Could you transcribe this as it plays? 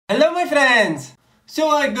Hello my friends! So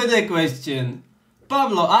I got a question.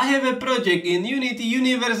 Pablo, I have a project in Unity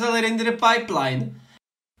Universal Render Pipeline.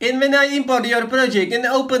 And when I import your project and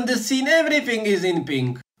open the scene, everything is in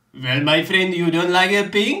pink. Well my friend, you don't like a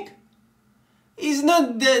pink? It's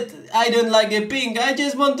not that I don't like a pink, I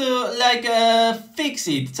just want to fix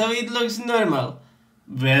it so it looks normal.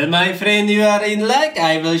 Well my friend, you are in luck,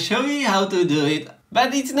 I will show you how to do it.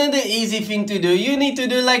 But it's not an easy thing to do, you need to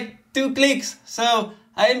do like 2 clicks. So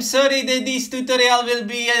I'm sorry that this tutorial will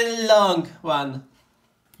be a long one.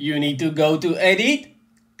 You need to go to Edit,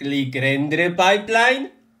 click Render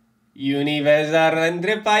Pipeline, Universal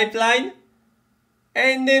Render Pipeline,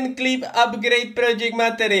 and then click Upgrade Project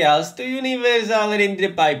Materials to Universal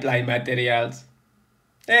Render Pipeline Materials.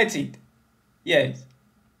 That's it. Yes.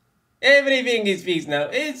 Everything is fixed now.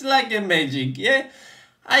 It's like a magic, yeah?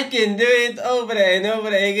 I can do it over and over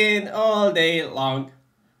again all day long.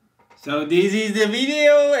 So this is the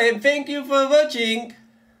video and thank you for watching.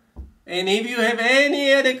 And if you have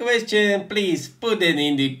any other question, please put it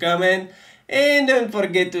in the comment. And don't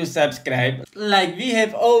forget to subscribe. Like we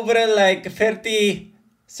have over 30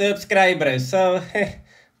 subscribers. So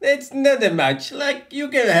that's not that much. Like you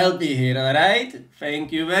can help me here, alright?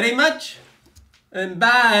 Thank you very much. And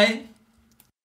bye.